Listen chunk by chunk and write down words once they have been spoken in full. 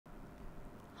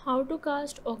How to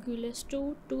cast Oculus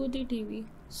 2 to the TV.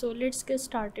 So let's get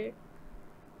started.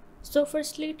 So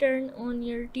firstly turn on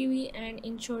your TV and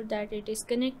ensure that it is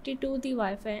connected to the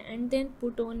Wi-Fi, and then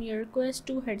put on your Quest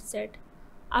 2 headset.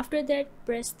 After that,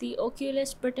 press the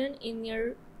Oculus button in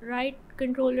your right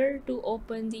controller to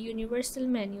open the universal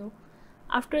menu.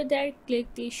 After that,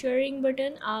 click the sharing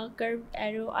button, a curved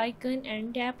arrow icon,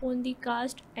 and tap on the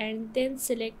cast, and then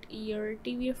select your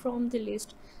TV from the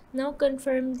list. Now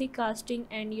confirm the casting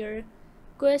and your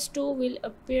Quest 2 will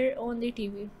appear on the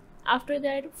TV. After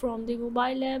that, from the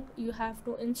mobile app, you have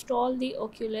to install the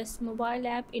Oculus mobile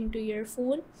app into your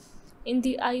phone in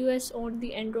the iOS or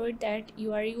the Android that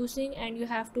you are using, and you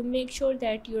have to make sure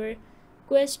that your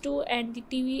Quest 2 and the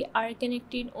TV are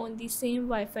connected on the same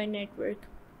Wi-Fi network.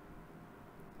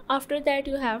 After that,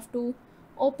 you have to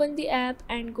open the app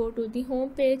and go to the home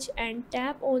page and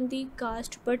tap on the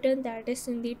cast button that is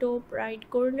in the top right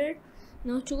corner.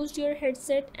 Now choose your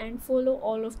headset and follow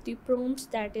all of the prompts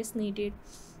that is needed.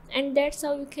 And that's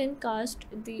how you can cast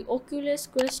the Oculus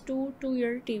Quest 2 to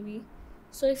your TV.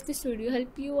 So if this video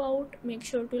helped you out, make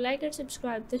sure to like and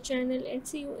subscribe the channel, and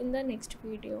see you in the next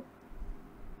video.